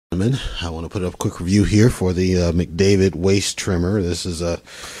gentlemen, I want to put up a quick review here for the McDavid waist trimmer. This is a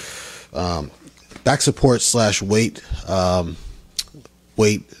back support / weight, kind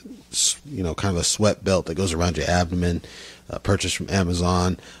of a sweat belt that goes around your abdomen, purchased from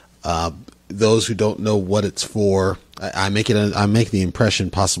Amazon. Those who don't know what it's for, I make the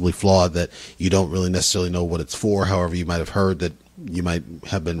impression, possibly flawed, that you don't really necessarily know what it's for. However, you might have heard that you might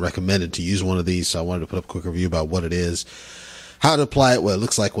have been recommended to use one of these, so I wanted to put up a quick review about what it is, how to apply it, what it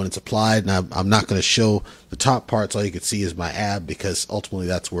looks like when it's applied. And I'm not going to show the top parts. All you can see is my ab, because ultimately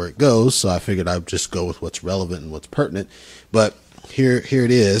that's where it goes. So I figured I'd just go with what's relevant and what's pertinent. But here it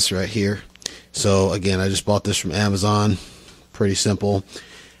is right here. So again, I just bought this from Amazon. Pretty simple.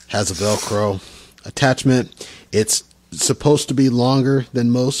 Has a Velcro attachment. It's supposed to be longer than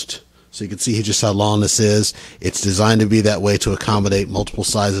most. So you can see just how long this is. It's designed to be that way to accommodate multiple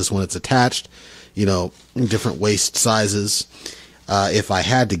sizes when it's attached, different waist sizes. If I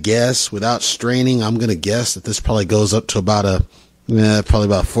had to guess without straining, I'm going to guess that this probably goes up to about probably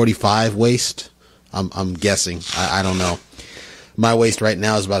about 45 waist. I'm guessing. I don't know. My waist right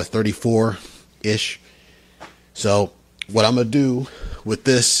now is about a 34-ish. So what I'm going to do with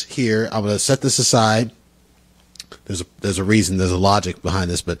this here, I'm going to set this aside. There's a reason, there's a logic behind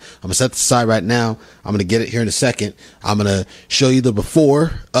this, but I'm gonna set this aside right now. I'm gonna get it here in a second. I'm gonna show you the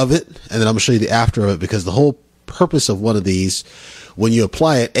before of it, and then I'm gonna show you the after of it, because the whole purpose of one of these, when you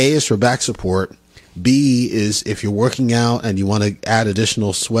apply it, A is for back support, B is if you're working out and you want to add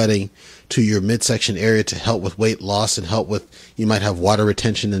additional sweating to your midsection area to help with weight loss and help with, you might have water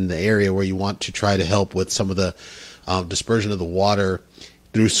retention in the area where you want to try to help with some of the dispersion of the water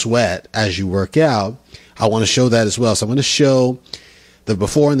through sweat as you work out. I want to show that as well. So I'm going to show the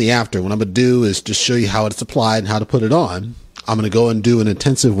before and the after. What I'm going to do is just show you how it's applied and how to put it on. I'm going to go and do an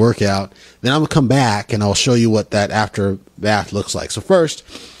intensive workout. Then I'm going to come back and I'll show you what that after bath looks like. So first,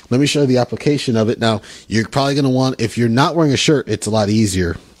 let me show you the application of it. Now, you're probably going to want, if you're not wearing a shirt, it's a lot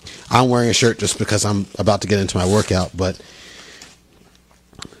easier. I'm wearing a shirt just because I'm about to get into my workout. But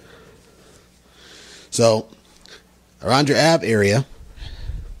so around your ab area,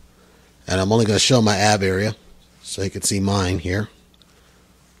 and I'm only going to show my ab area so you can see mine here.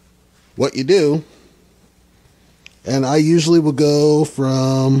 What you do, and I usually will go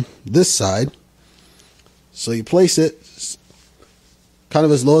from this side. So you place it kind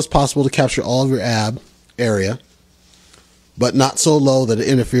of as low as possible to capture all of your ab area, but not so low that it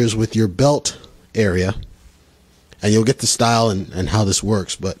interferes with your belt area. And you'll get the style and how this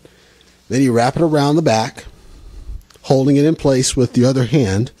works. But then you wrap it around the back, holding it in place with the other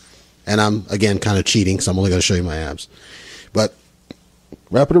hand. And I'm, again, kind of cheating, so I'm only going to show you my abs. But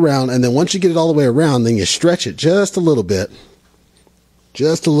wrap it around, and then once you get it all the way around, then you stretch it just a little bit.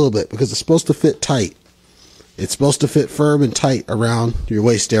 Just a little bit, because it's supposed to fit tight. It's supposed to fit firm and tight around your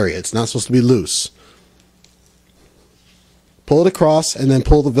waist area. It's not supposed to be loose. Pull it across, and then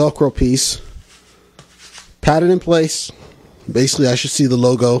pull the Velcro piece. Pat it in place. Basically, I should see the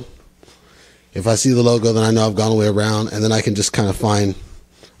logo. If I see the logo, then I know I've gone all the way around, and then I can just kind of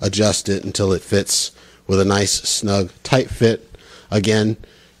adjust it until it fits with a nice, snug, tight fit. Again,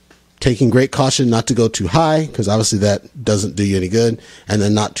 taking great caution not to go too high, because obviously that doesn't do you any good, and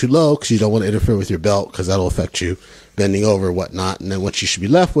then not too low, because you don't want to interfere with your belt, because that'll affect you bending over and whatnot. And then what you should be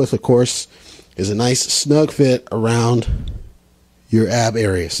left with, of course, is a nice, snug fit around your ab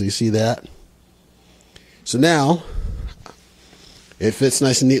area. So you see that? So now, it fits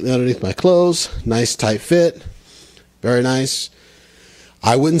nice and neatly underneath my clothes. Nice, tight fit. Very nice.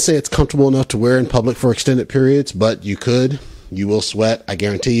 I wouldn't say it's comfortable enough to wear in public for extended periods, but you could. You will sweat, I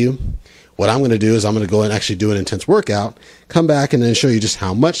guarantee you. What I'm going to do is I'm going to go and actually do an intense workout, come back and then show you just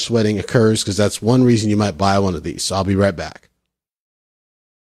how much sweating occurs, because that's one reason you might buy one of these. So I'll be right back.